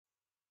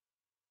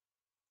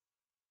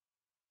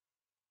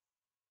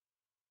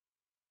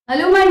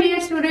Hello my dear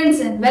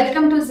students and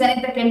welcome to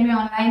Zenith Academy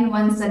Online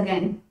once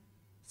again.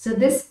 So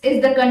this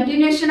is the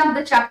continuation of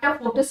the chapter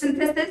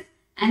photosynthesis,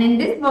 and in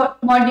this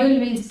module we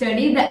will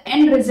study the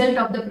end result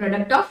of the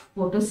product of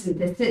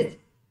photosynthesis.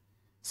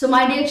 So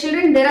my dear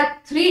children, there are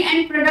three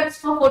end products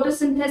for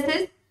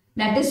photosynthesis,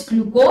 that is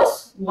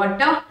glucose,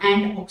 water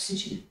and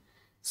oxygen.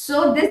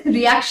 So this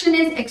reaction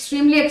is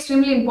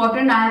extremely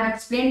important. I have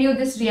explained you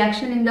this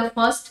reaction in the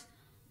first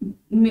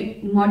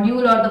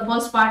module or the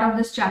first part of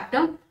this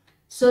chapter.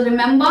 So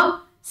remember,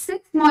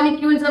 6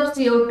 molecules of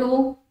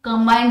CO2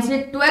 combines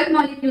with 12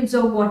 molecules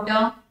of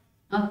water,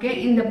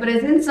 okay, in the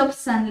presence of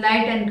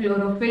sunlight and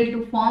chlorophyll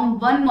to form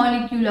 1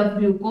 molecule of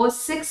glucose,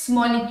 6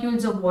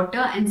 molecules of water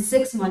and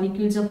 6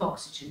 molecules of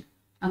oxygen.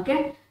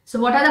 Okay, so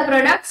what are the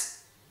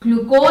products?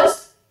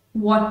 Glucose,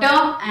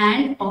 water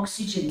and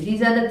oxygen.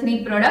 These are the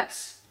three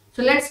products.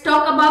 So let's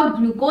talk about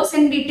glucose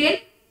in detail.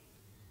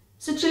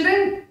 So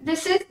children,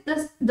 this is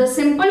the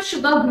simple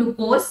sugar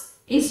glucose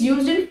is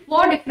used in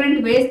 4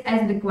 different ways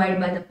as required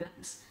by the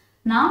plants.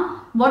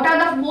 Now, what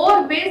are the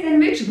 4 ways in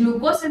which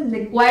glucose is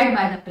required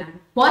by the plant?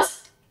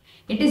 First,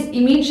 it is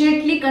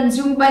immediately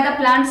consumed by the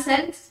plant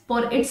cells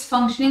for its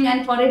functioning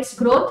and for its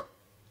growth.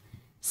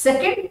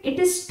 Second, it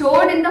is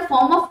stored in the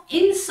form of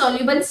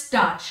insoluble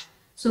starch.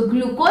 So,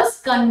 glucose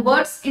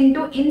converts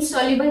into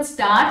insoluble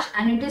starch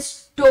and it is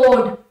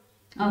stored,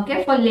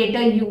 okay, for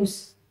later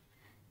use.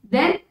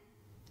 Then,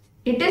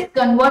 it is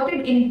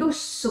converted into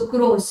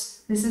sucrose.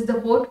 This is the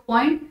 4th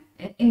point.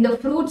 In the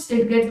fruits,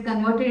 it gets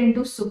converted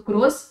into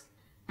sucrose,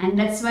 and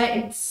that's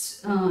why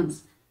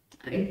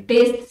it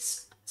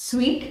tastes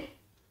sweet,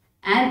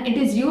 and it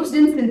is used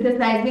in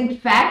synthesizing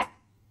fats,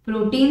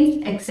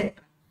 proteins, etc.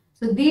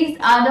 So these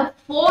are the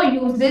 4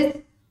 uses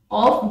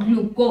of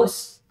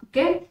glucose.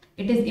 Okay,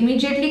 it is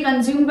immediately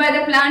consumed by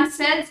the plant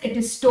cells. It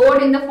is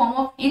stored in the form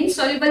of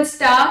insoluble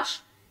starch.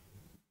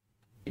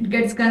 It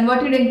gets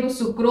converted into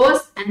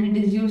sucrose and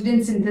it is used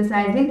in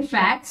synthesizing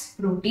fats,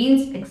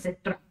 proteins,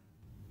 etc.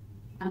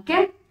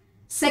 Okay.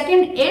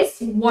 Second is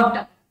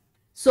water.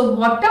 So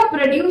water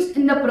produced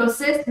in the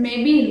process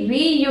may be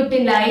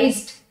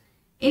reutilized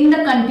in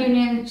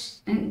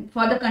the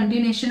for the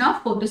continuation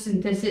of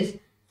photosynthesis.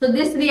 So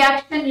this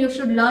reaction you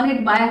should learn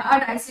it by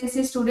heart,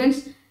 ICSE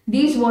students.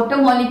 These water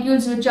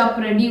molecules which are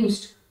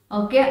produced,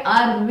 okay,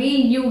 are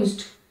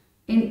reused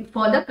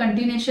for the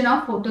continuation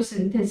of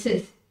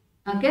photosynthesis.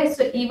 Okay,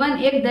 so even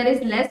if there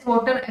is less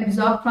water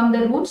absorbed from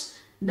the roots,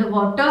 the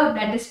water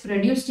that is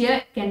produced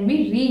here can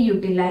be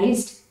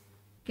reutilized.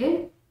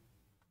 Okay.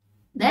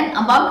 Then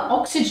about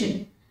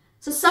oxygen.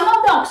 So some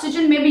of the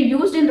oxygen may be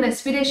used in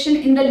respiration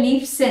in the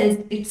leaf cells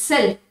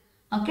itself.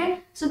 Okay.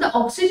 So the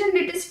oxygen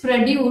that is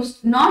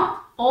produced,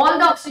 not all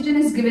the oxygen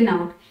is given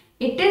out.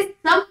 It is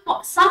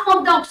some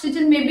of the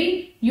oxygen may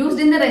be used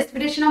in the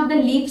respiration of the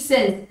leaf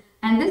cells,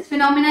 and this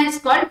phenomena is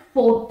called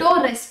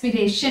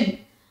photorespiration.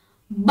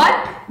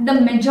 But the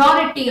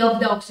majority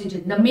of the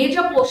oxygen, the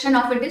major portion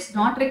of it is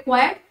not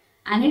required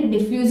and it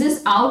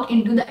diffuses out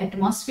into the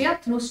atmosphere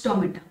through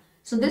stomata.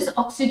 So this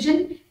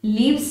oxygen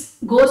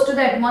goes to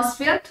the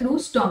atmosphere through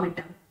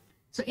stomata.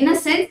 So in a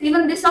sense,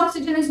 even this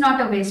oxygen is not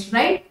a waste,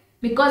 right?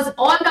 Because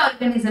all the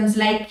organisms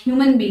like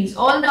human beings,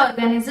 all the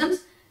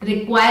organisms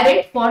require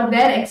it for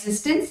their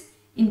existence,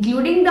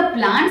 including the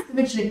plants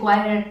which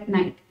require it at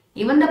night.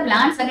 Even the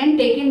plants again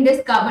take in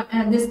this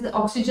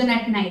oxygen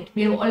at night.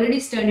 We have already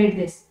studied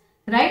this.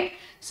 Right,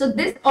 so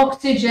this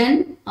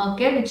oxygen,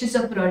 okay, which is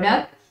a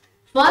product,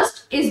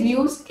 first is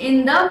used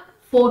in the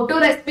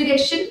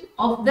photorespiration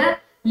of the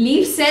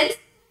leaf cells.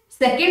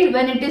 Second,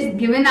 when it is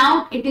given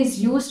out, it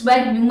is used by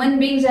human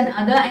beings and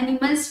other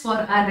animals for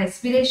our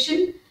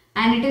respiration,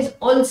 and it is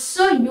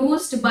also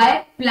used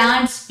by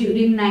plants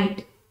during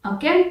night.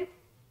 Okay.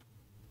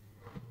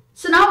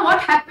 So now what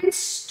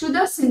happens to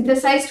the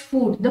synthesized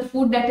food, the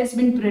food that has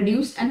been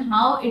produced, and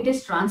how it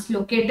is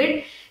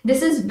translocated?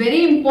 This is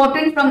very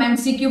important from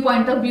MCQ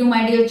point of view,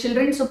 my dear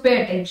children, so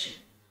pay attention.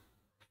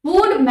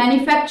 Food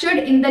manufactured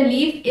in the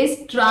leaf is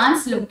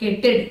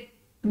translocated.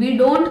 We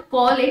don't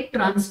call it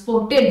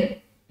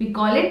transported. We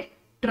call it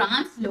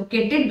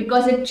translocated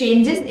because it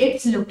changes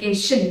its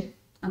location.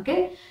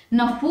 Okay.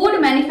 Now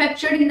food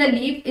manufactured in the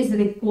leaf is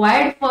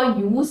required for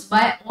use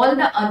by all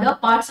the other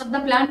parts of the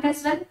plant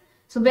as well.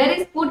 So where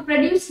is food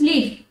produced?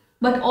 Leaf.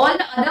 But all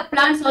the other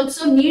plants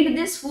also need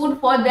this food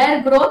for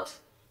their growth.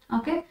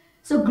 Okay.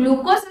 So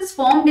glucose is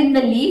formed in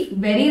the leaf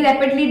very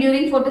rapidly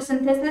during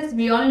photosynthesis,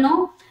 we all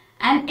know,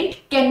 and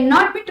it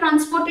cannot be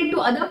transported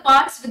to other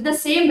parts with the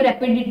same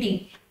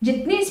rapidity.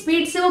 जितनी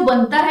speed से वो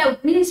बनता है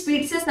उतनी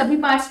speed से सभी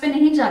parts पे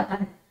नहीं जाता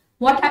है.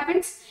 What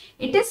happens?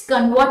 It is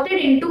converted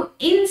into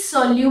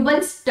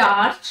insoluble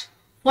starch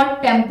for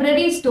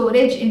temporary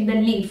storage in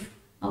the leaf.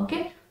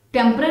 Okay.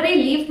 Temporary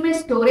leaf में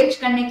स्टोरेज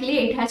करने के लिए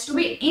it has to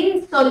be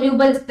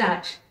insoluble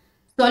starch.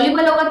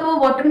 Soluble होगा तो वो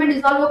वाटर में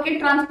डिसॉल्व होकर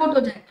ट्रांसपोर्ट हो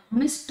जाएगा.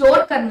 हमें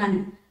स्टोर करना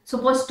है. So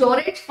for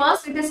storage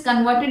first it is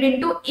converted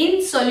into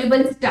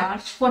insoluble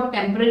starch for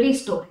temporary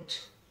storage.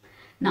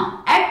 Now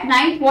at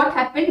night what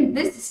happened?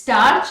 This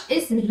starch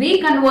is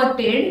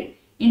reconverted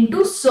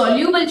into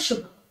soluble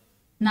sugar.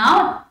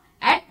 Now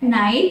At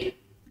night,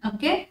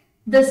 okay,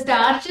 the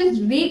starch is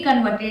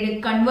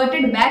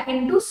converted back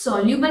into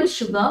soluble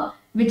sugar,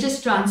 which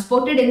is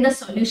transported in the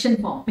solution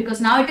form. Because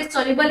now it is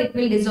soluble, it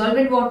will dissolve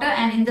in water,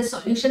 and in the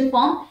solution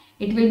form,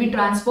 it will be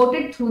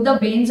transported through the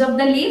veins of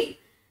the leaf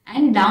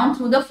and down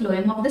through the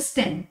phloem of the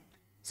stem.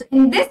 So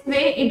in this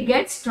way, it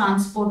gets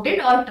transported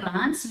or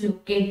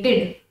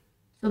translocated.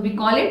 So we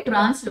call it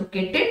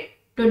translocated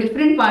to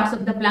different parts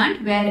of the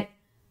plant, where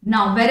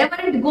now wherever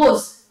it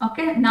goes,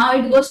 okay, now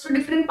it goes to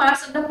different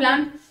parts of the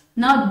plant.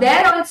 Now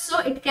there also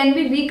it can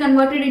be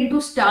reconverted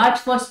into starch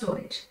for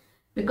storage.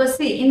 Because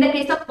see, in the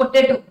case of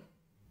potato,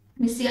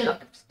 we see a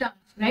lot of starch,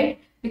 right?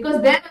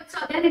 Because there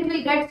also again it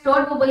will get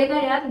stored. वो बोलेगा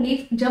यार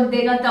leaf जब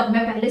देगा तब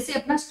मैं पहले से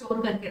अपना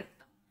store करके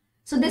रखता हूँ.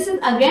 So this is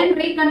again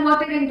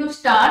reconverted into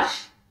starch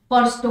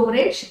for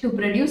storage to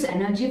produce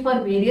energy for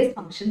various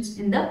functions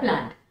in the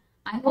plant.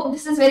 I hope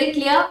this is very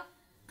clear.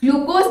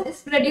 Glucose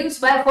is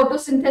produced by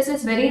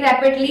photosynthesis very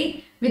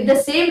rapidly. With the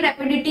same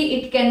rapidity,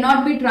 it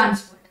cannot be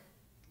transferred.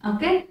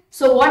 Okay,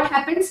 so what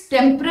happens?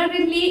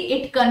 Temporarily,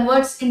 it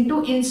converts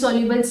into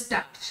insoluble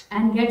starch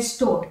and gets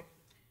stored.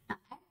 At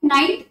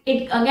night,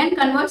 it again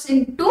converts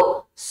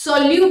into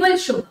soluble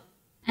sugar,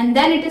 and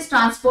then it is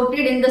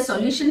transported in the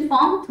solution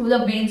form through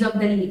the veins of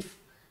the leaf.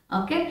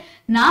 Okay,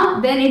 now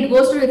then it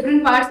goes to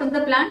different parts of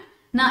the plant.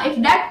 Now,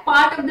 if that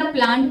part of the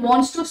plant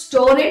wants to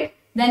store it,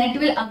 then it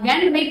will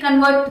again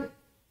reconvert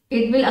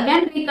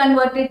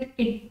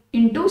it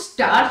into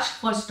starch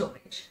for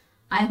storage.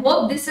 I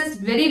hope this is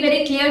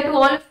very clear to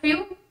all of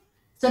you.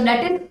 So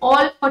that is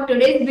all for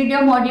today's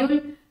video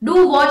module.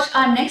 Do watch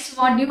our next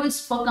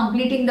modules for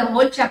completing the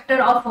whole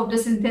chapter of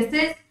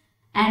photosynthesis,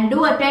 and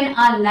do attend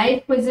our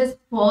live quizzes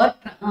for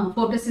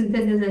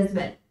photosynthesis as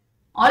well.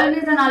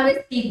 Always and always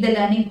keep the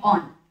learning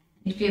on.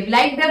 If you have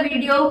liked the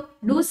video,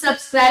 do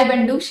subscribe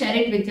and do share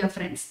it with your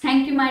friends.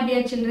 Thank you, my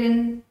dear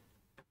children.